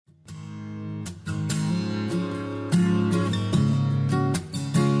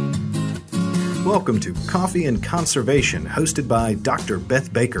Welcome to Coffee and Conservation, hosted by Dr.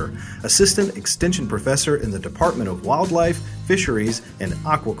 Beth Baker, Assistant Extension Professor in the Department of Wildlife, Fisheries, and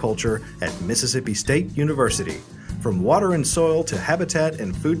Aquaculture at Mississippi State University. From water and soil to habitat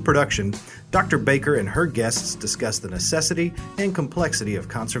and food production, Dr. Baker and her guests discuss the necessity and complexity of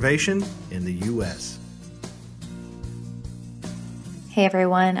conservation in the U.S. Hey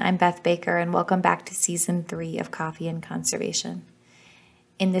everyone, I'm Beth Baker, and welcome back to Season 3 of Coffee and Conservation.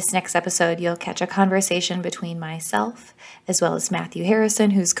 In this next episode, you'll catch a conversation between myself, as well as Matthew Harrison,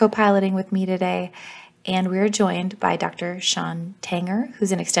 who's co-piloting with me today, and we're joined by Dr. Sean Tanger,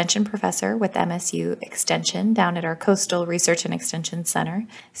 who's an extension professor with MSU Extension down at our Coastal Research and Extension Center.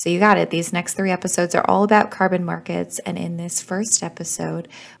 So you got it. These next 3 episodes are all about carbon markets, and in this first episode,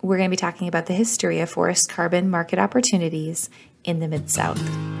 we're going to be talking about the history of forest carbon market opportunities in the Mid-South.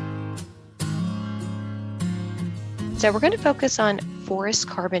 So we're going to focus on forest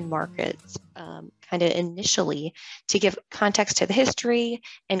carbon markets kind of initially to give context to the history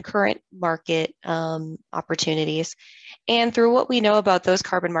and current market opportunities. And through what we know about those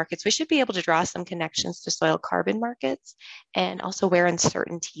carbon markets, we should be able to draw some connections to soil carbon markets and also where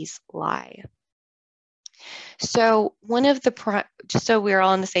uncertainties lie. So just so we're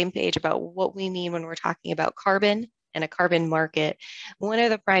all on the same page about what we mean when we're talking about carbon and a carbon market, one of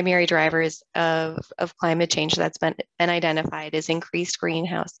the primary drivers of climate change that's been identified is increased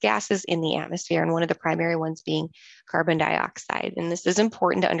greenhouse gases in the atmosphere, and one of the primary ones being carbon dioxide. And this is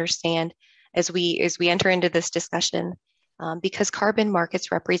important to understand as we enter into this discussion, because carbon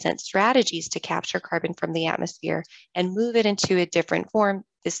markets represent strategies to capture carbon from the atmosphere and move it into a different form.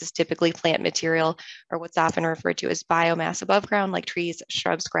 This is typically plant material, or what's often referred to as biomass above ground, like trees,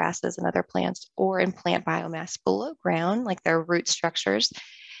 shrubs, grasses, and other plants, or in plant biomass below ground, like their root structures,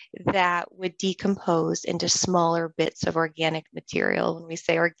 that would decompose into smaller bits of organic material. When we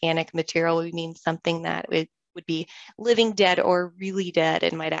say organic material, we mean something that would be living dead or really dead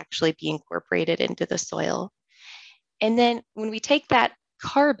and might actually be incorporated into the soil. And then when we take that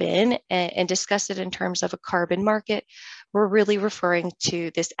carbon and discuss it in terms of a carbon market, we're really referring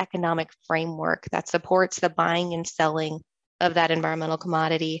to this economic framework that supports the buying and selling of that environmental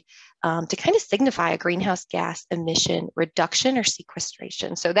commodity to kind of signify a greenhouse gas emission reduction or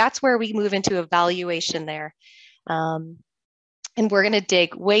sequestration. So that's where we move into evaluation there. And we're going to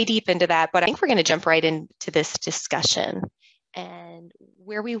dig way deep into that, but I think we're going to jump right into this discussion. And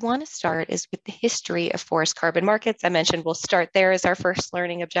where we want to start is with the history of forest carbon markets. I mentioned we'll start there as our first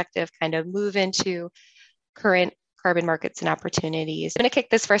learning objective, kind of move into current carbon markets and opportunities. I'm going to kick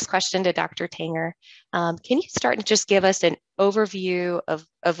this first question to Dr. Tanger. Can you start and just give us an overview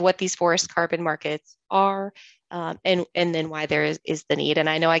of what these forest carbon markets are and then why there is the need? And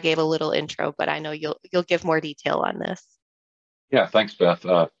I know I gave a little intro, but I know you'll give more detail on this. Yeah, thanks, Beth.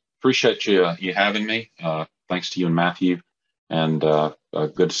 Appreciate you having me. Thanks to you and Matthew. And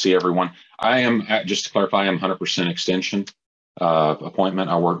good to see everyone. I am, just to clarify, I'm 100% extension appointment.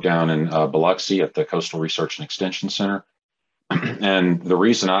 I work down in Biloxi at the Coastal Research and Extension Center. And the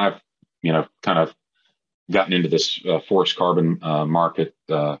reason I've, kind of gotten into this forest carbon market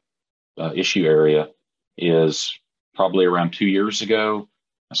issue area is probably around 2 years ago.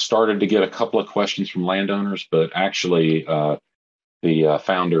 I started to get a couple of questions from landowners, but actually the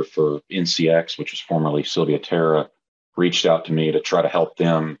founder for NCX, which was formerly Sylvia Terra, reached out to me to try to help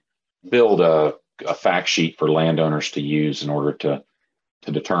them build a fact sheet for landowners to use in order to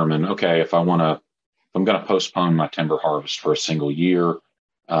determine, okay, if I'm going to postpone my timber harvest for a single year,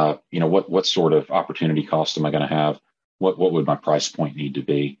 what sort of opportunity cost am I going to have? What would my price point need to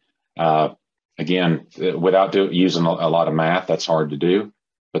be? Again, without using a lot of math, that's hard to do,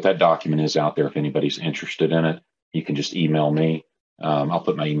 but that document is out there. If anybody's interested in it, you can just email me. I'll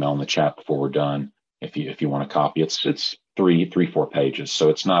put my email in the chat before we're done. If you want to copy, it's 4 pages, so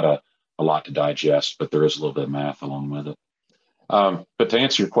it's not a lot to digest, but there is a little bit of math along with it. But to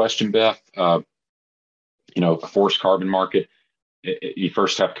answer your question, Beth, a forest carbon market, you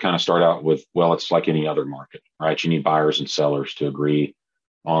first have to kind of start out with, well, it's like any other market, right? You need buyers and sellers to agree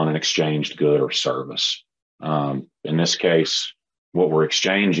on an exchanged good or service. In this case, what we're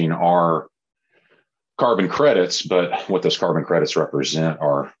exchanging are carbon credits, but what those carbon credits represent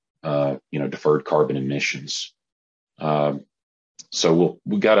are deferred carbon emissions. So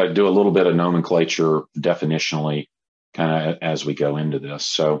we got to do a little bit of nomenclature definitionally kind of as we go into this.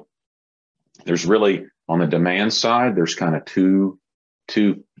 So there's really, on the demand side, there's kind of two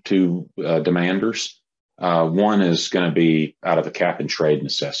demanders. One is going to be out of a cap and trade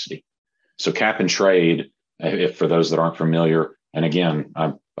necessity. So cap and trade, if for those that aren't familiar, and again,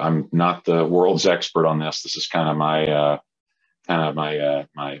 I'm not the world's expert on this. This is kind of my kind of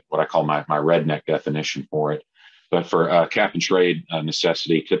my what I call my redneck definition for it. But for cap and trade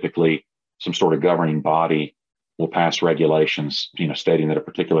necessity, typically some sort of governing body will pass regulations, stating that a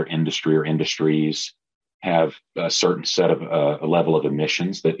particular industry or industries have a certain set of a level of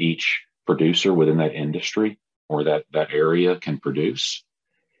emissions that each producer within that industry or that area can produce.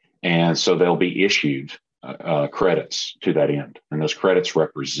 And so they'll be issued credits to that end. And those credits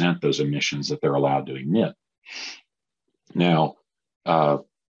represent those emissions that they're allowed to emit. Now,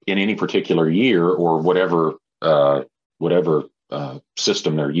 in any particular year or whatever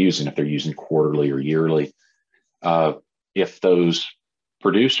system they're using, if they're using quarterly or yearly, if those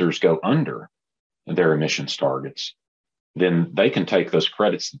producers go under their emissions targets, then they can take those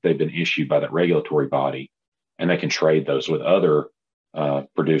credits that they've been issued by that regulatory body, and they can trade those with other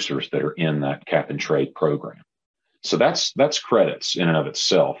producers that are in that cap and trade program. So that's credits in and of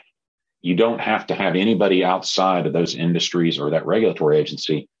itself. You don't have to have anybody outside of those industries or that regulatory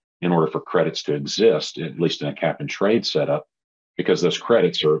agency in order for credits to exist, at least in a cap and trade setup, because those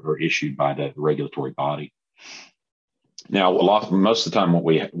credits are issued by the regulatory body. Now, most of the time,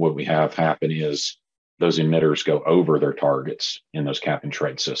 what we have happen is those emitters go over their targets in those cap and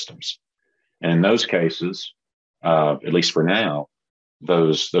trade systems, and in those cases, at least for now,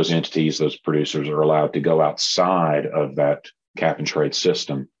 those entities, those producers, are allowed to go outside of that cap and trade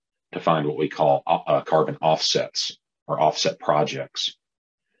system to find what we call carbon offsets or offset projects,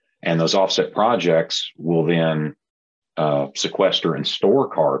 and those offset projects will then sequester and store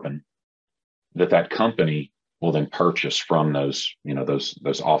carbon that company will then purchase from those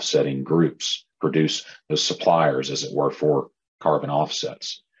offsetting groups, produce those suppliers, as it were, for carbon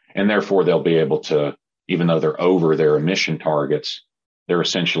offsets. And therefore, they'll be able to, even though they're over their emission targets, they're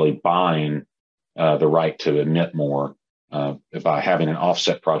essentially buying the right to emit more by having an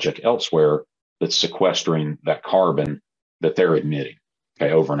offset project elsewhere that's sequestering that carbon that they're emitting,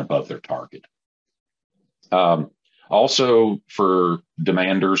 over and above their target. Also, for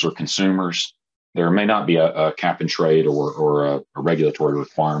demanders or consumers, there may not be a cap and trade or a regulatory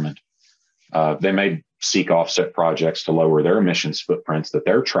requirement. They may seek offset projects to lower their emissions footprints that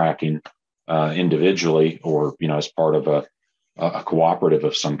they're tracking individually or as part of a cooperative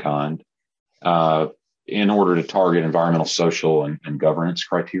of some kind in order to target environmental, social, and governance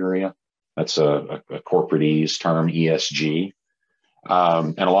criteria. That's a corporateese term, ESG.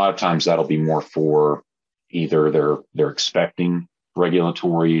 And a lot of times that'll be more for either they're expecting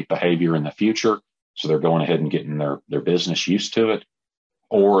regulatory behavior in the future, so they're going ahead and getting their business used to it,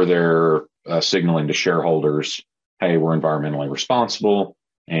 or they're signaling to shareholders, hey, we're environmentally responsible,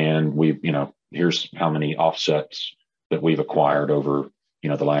 and here's how many offsets that we've acquired over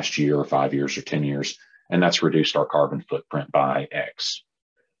the last year or 5 years or 10 years, and that's reduced our carbon footprint by X.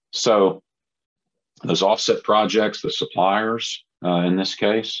 So those offset projects, the suppliers in this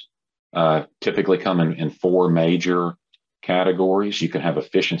case, typically come in 4 major categories. You can have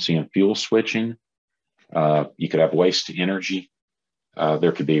efficiency and fuel switching. You could have waste to energy.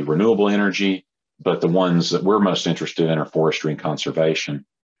 There could be renewable energy, but the ones that we're most interested in are forestry and conservation.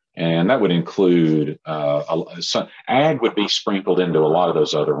 And that would include, ag would be sprinkled into a lot of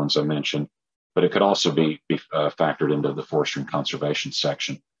those other ones I mentioned, but it could also be factored into the forestry and conservation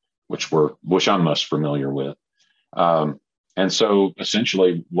section, which I'm most familiar with. And so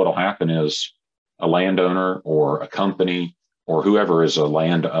essentially what'll happen is a landowner or a company or whoever is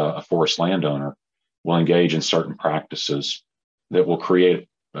a forest landowner will engage in certain practices that will create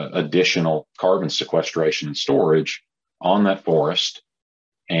additional carbon sequestration and storage on that forest,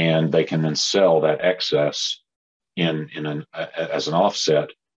 and they can then sell that excess as an offset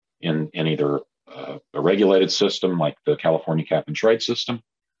in either a regulated system like the California cap and trade system,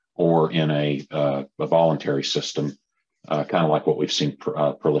 or in a voluntary system, kind of like what we've seen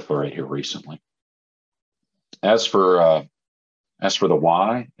proliferate here recently. As for the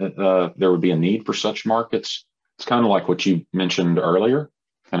why there would be a need for such markets, it's kind of like what you mentioned earlier,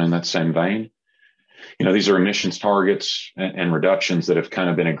 kind of in that same vein. These are emissions targets and reductions that have kind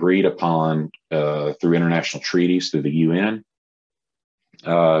of been agreed upon through international treaties, through the UN.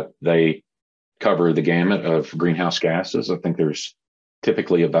 They cover the gamut of greenhouse gases. I think there's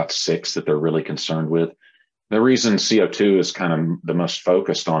typically about 6 that they're really concerned with. The reason CO2 is kind of the most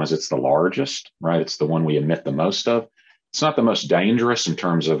focused on is it's the largest, right? It's the one we emit the most of. It's not the most dangerous in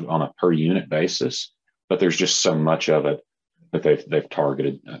terms of on a per unit basis, but there's just so much of it that they've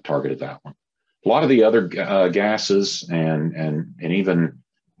targeted that one. A lot of the other gases and even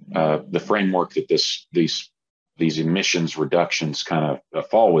the framework that these emissions reductions kind of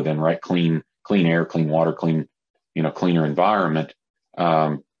fall within, right? Clean air, clean water, cleaner environment.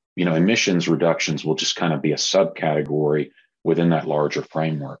 Emissions reductions will just kind of be a subcategory within that larger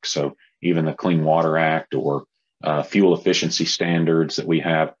framework. So even the Clean Water Act or fuel efficiency standards that we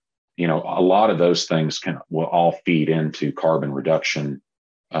have, a lot of those things will all feed into carbon reduction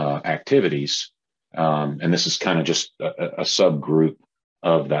activities. And this is kind of just a subgroup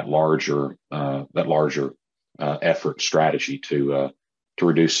of that larger effort strategy to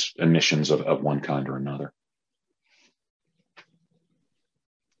reduce emissions of one kind or another.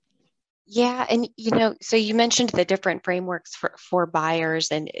 Yeah, and so you mentioned the different frameworks for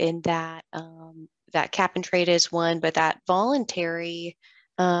buyers, and in that that cap and trade is one, but that voluntary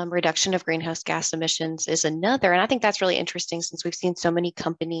reduction of greenhouse gas emissions is another. And I think that's really interesting, since we've seen so many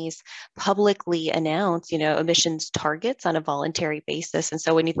companies publicly announce, emissions targets on a voluntary basis. And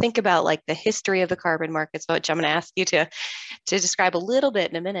so when you think about like the history of the carbon markets, which I'm going to ask you to describe a little bit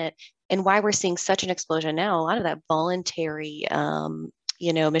in a minute, and why we're seeing such an explosion now, a lot of that voluntary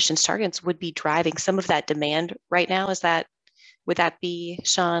emissions targets would be driving some of that demand right now. Would that be,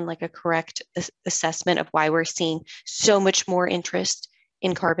 Sean, like a correct assessment of why we're seeing so much more interest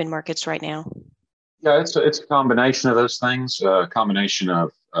in carbon markets right now? Yeah, it's a combination of those things, a combination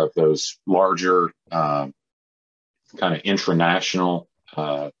of those larger kind of intranational,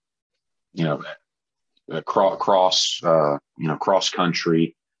 cross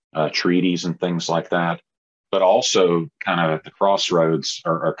country treaties and things like that. But also kind of at the crossroads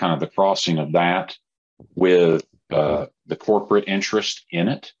or kind of the crossing of that with the corporate interest in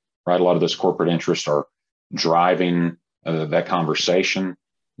it, right? A lot of those corporate interests are driving that conversation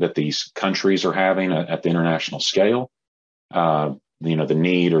that these countries are having at the international scale. The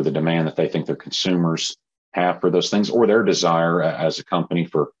need or the demand that they think their consumers have for those things, or their desire as a company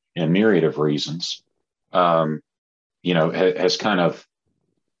for a myriad of reasons, has kind of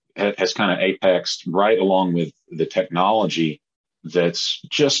apexed right along with the technology that's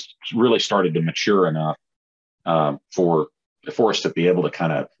just really started to mature enough for us to be able to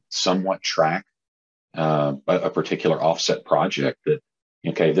kind of somewhat track a particular offset project that,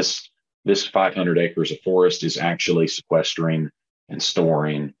 okay, this 500 acres of forest is actually sequestering and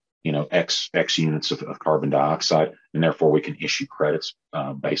storing, X units of carbon dioxide, and therefore we can issue credits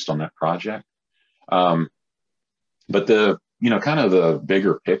based on that project. But the kind of the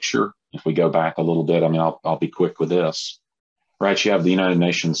bigger picture, if we go back a little bit, I mean, I'll be quick with this, right? You have the United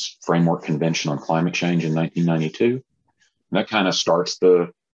Nations Framework Convention on Climate Change in 1992. And that kind of starts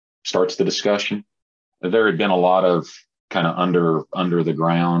the discussion. There had been a lot of kind of under the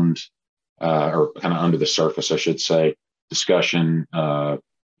ground, or kind of under the surface, I should say, discussion,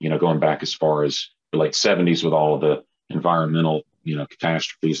 going back as far as the late 70s with all of the environmental,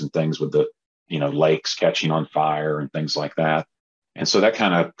 catastrophes and things with the, lakes catching on fire and things like that. And so that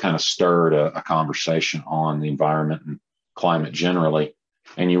kind of stirred a conversation on the environment and climate generally.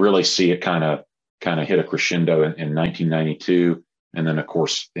 And you really see it kind of hit a crescendo in 1992. And then, of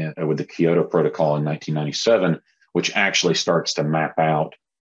course, with the Kyoto Protocol in 1997, which actually starts to map out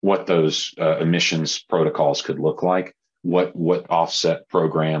what those emissions protocols could look like, what offset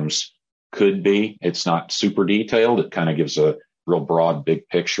programs could be. It's not super detailed. It kind of gives a real broad, big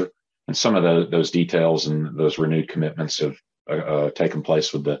picture. And some of those details and those renewed commitments have taken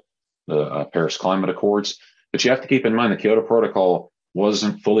place with the Paris Climate Accords. But you have to keep in mind the Kyoto Protocol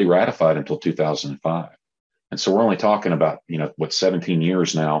wasn't fully ratified until 2005. And so we're only talking about, 17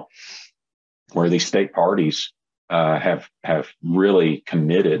 years now where these state parties have really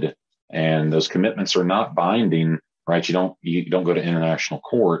committed, and those commitments are not binding, right? You don't go to international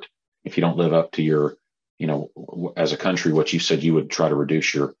court if you don't live up to your, as a country, what you said you would try to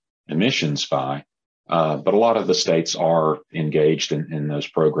reduce your emissions by. But a lot of the states are engaged in those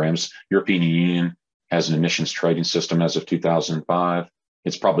programs. European Union has an emissions trading system as of 2005.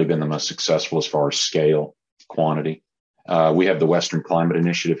 It's probably been the most successful as far as scale, quantity. We have the Western Climate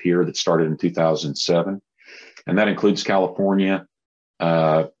Initiative here that started in 2007, and that includes California.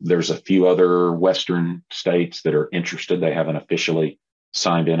 There's a few other Western states that are interested. They haven't officially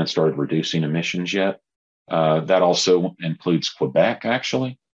signed in and started reducing emissions yet. That also includes Quebec,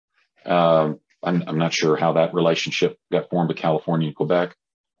 actually. I'm not sure how that relationship got formed with California and Quebec.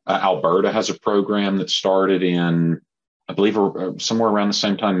 Alberta has a program that started in, I believe, somewhere around the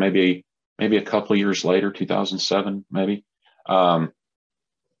same time, maybe a couple of years later, 2007, maybe.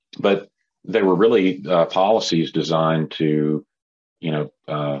 But they were really policies designed to,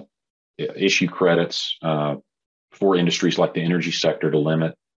 issue credits for industries like the energy sector to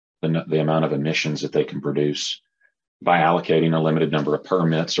limit the amount of emissions that they can produce by allocating a limited number of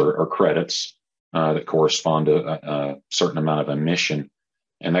permits or credits that correspond to a certain amount of emission.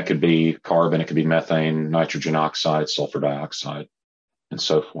 And that could be carbon, it could be methane, nitrogen oxide, sulfur dioxide, and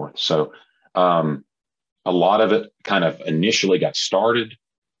so forth. So A lot of it kind of initially got started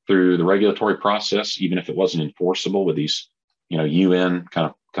through the regulatory process, even if it wasn't enforceable with these, UN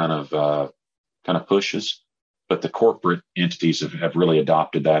kind of pushes. But the corporate entities have really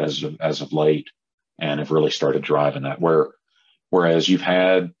adopted that as of late, and have really started driving that. Whereas you've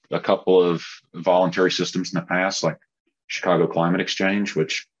had a couple of voluntary systems in the past, like Chicago Climate Exchange,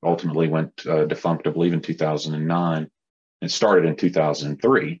 which ultimately went defunct, I believe, in 2009. It started in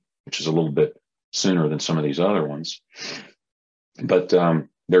 2003, which is a little bit sooner than some of these other ones. But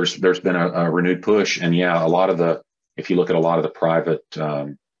there's been a renewed push, and if you look at a lot of the private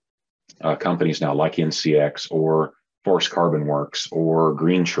companies now, like NCX or Forest Carbon Works or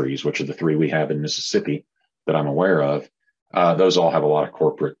Green Trees, which are the three we have in Mississippi that I'm aware of, those all have a lot of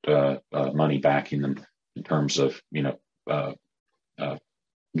corporate money backing them in terms of getting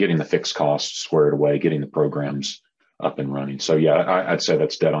the fixed costs squared away, getting the programs up and running. So I'd say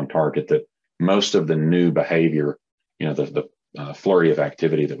that's dead on target. That most of the new behavior, the flurry of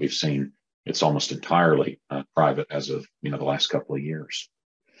activity that we've seen, it's almost entirely private as of the last couple of years.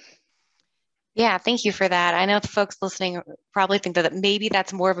 Yeah, thank you for that. I know the folks listening probably think that maybe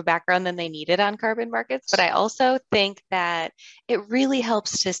that's more of a background than they needed on carbon markets, but I also think that it really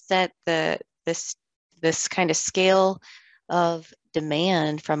helps to set this kind of scale of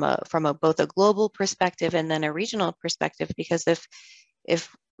demand from both a global perspective and then a regional perspective. Because if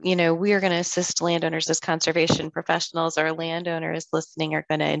we are going to assist landowners as conservation professionals, or landowners listening are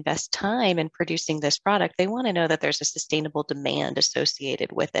going to invest time in producing this product, they want to know that there's a sustainable demand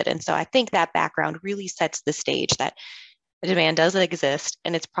associated with it. And so I think that background really sets the stage that the demand does exist,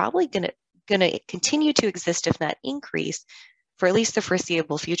 and it's probably going to continue to exist, if not increase, for at least the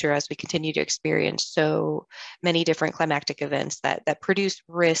foreseeable future, as we continue to experience so many different climatic events that produce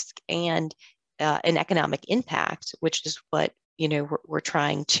risk and an economic impact, which is what we're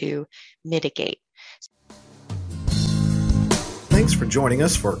trying to mitigate. Thanks for joining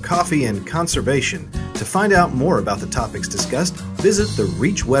us for Coffee and Conservation. To find out more about the topics discussed, visit the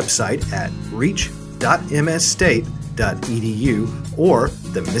REACH website at reach.msstate.edu or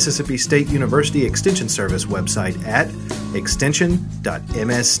the Mississippi State University Extension Service website at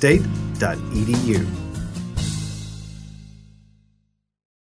extension.msstate.edu.